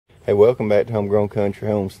Hey, welcome back to Homegrown Country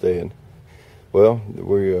Homestead. Well,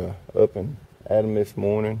 we're up in Adam this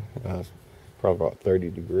morning. It's probably about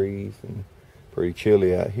 30 degrees and pretty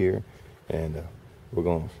chilly out here. And we're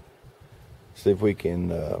going to see if we can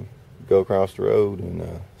go across the road and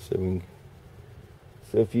see if we can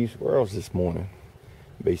see a few squirrels this morning.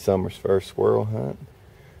 It'll be summer's first squirrel hunt.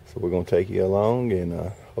 So we're going to take you along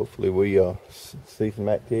and hopefully we see some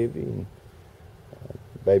activity. And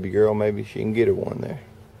baby girl, maybe she can get her one there.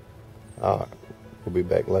 Alright, we'll be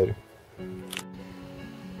back later.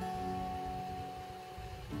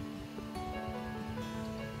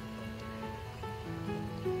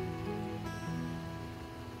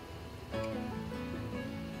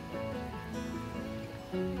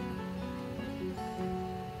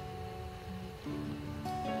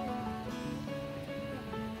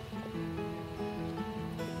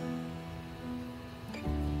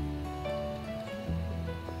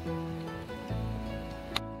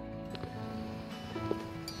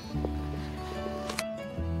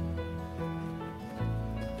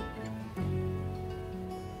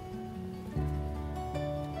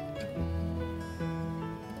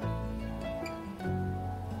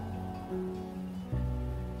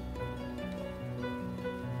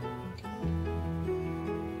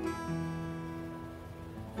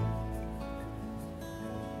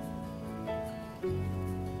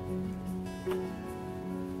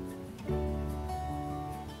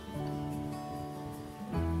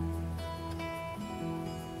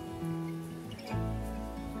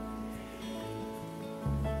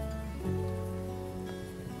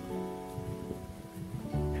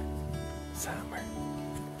 Summer.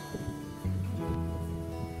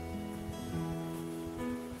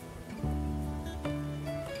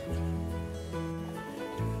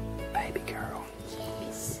 Baby girl.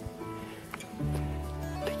 Yes.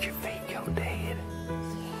 Did your feet go dead?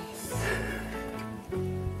 Yes.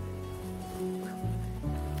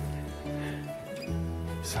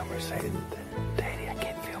 Summer said, Daddy, I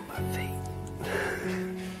can't feel my feet.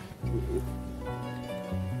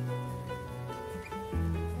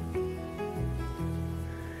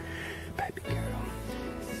 Baby girl,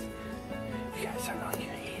 you got something on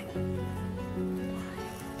your head.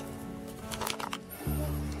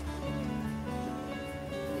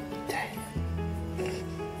 Dang.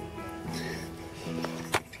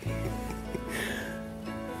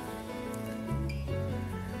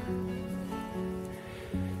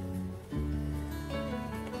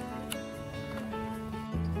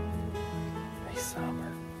 Hey,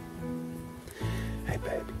 Summer. Hey,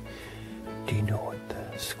 baby. Do you know what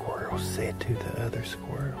the squirrel said to the other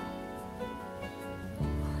squirrel?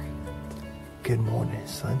 Good morning,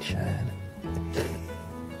 sunshine.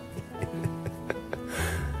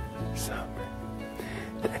 Summer,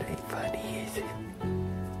 that ain't funny, is it?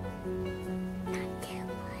 Not too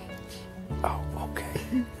much. Oh,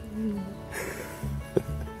 okay.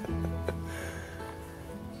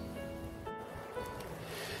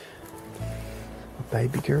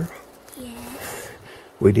 Baby girl, Yes.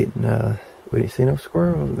 we didn't see no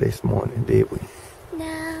squirrels this morning, did we?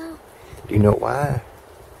 No. Do you know why?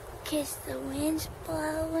 'Cause the wind's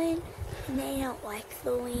blowing and they don't like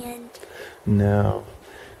the wind. No.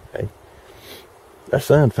 Hey, our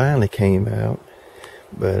sun finally came out,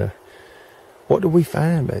 but what did we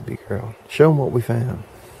find, baby girl? Show them what we found.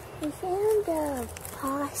 We found a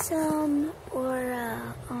possum or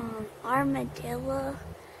a armadillo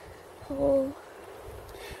hole.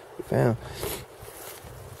 We found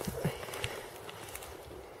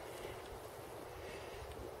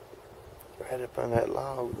right up on that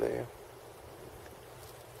log there.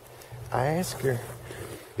 I asked her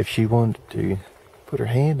if she wanted to put her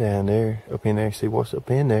hand down there, up in there, see what's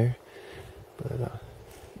up in there. But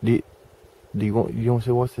do you want to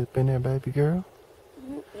see what's up in there, baby girl?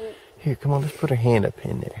 Mm-mm. Here, come on, let's put her hand up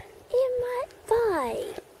in there. It might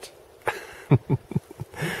bite.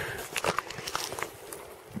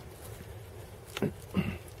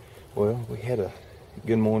 Well, we had a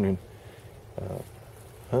good morning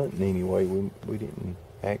hunting anyway. We didn't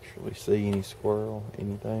actually see any squirrel,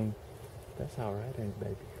 anything. That's all right, ain't it,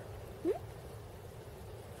 baby girl?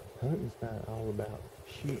 Hunting's not all about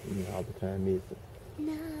shooting all the time, is it?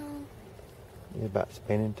 No. It's about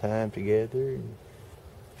spending time together and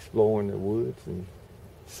exploring the woods and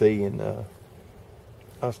seeing. I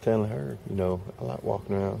was telling her, you know, I like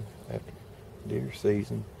walking around after deer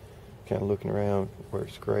season, kind of looking around where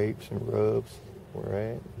scrapes and rubs were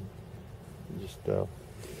at, and just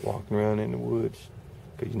walking around in the woods,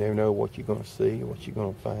 because you never know what you're going to see, what you're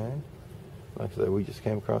going to find. Like I said, we just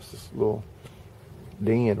came across this little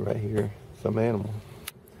den right here, some animal.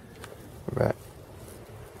 Right.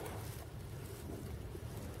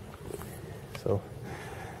 So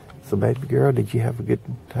baby girl, did you have a good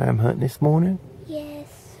time hunting this morning? Yes.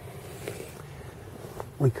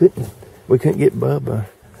 We couldn't get Bubba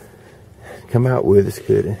come out with us,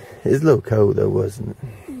 could it? It's a little cold though, wasn't it?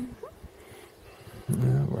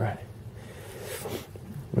 All right.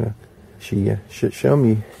 Well, she should show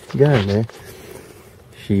me gun there.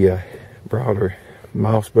 She brought her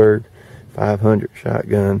Mossberg 500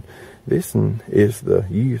 shotgun. This one is the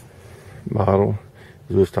youth model,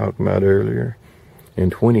 as we was talking about earlier, in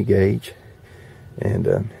 20 gauge,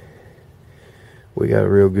 and we got a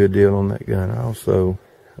real good deal on that gun. Also,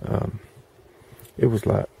 it was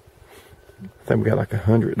like, I think we got like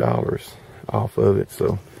 $100 off of it,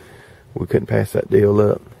 so we couldn't pass that deal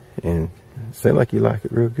up. And it seems like you like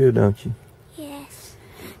it real good, don't you? Yes.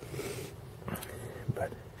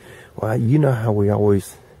 But, well, you know how we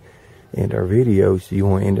always end our videos. Do you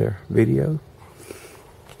want to end our video?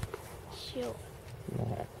 Sure.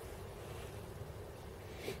 Alright.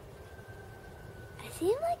 I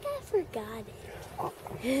feel like I forgot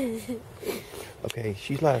it. Okay,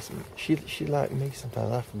 she's like me.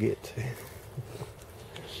 Sometimes I forget to.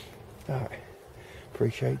 All right,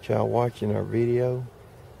 appreciate y'all watching our video.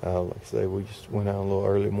 Like I say, we just went out on a little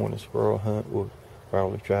early morning squirrel hunt. We'll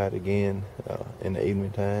probably try it again in the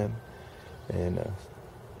evening time, and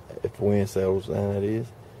if the wind settles down, it is.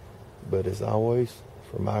 But as always,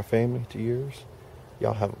 from my family to yours,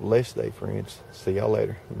 y'all have a blessed day, friends. See y'all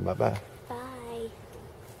later. Bye bye.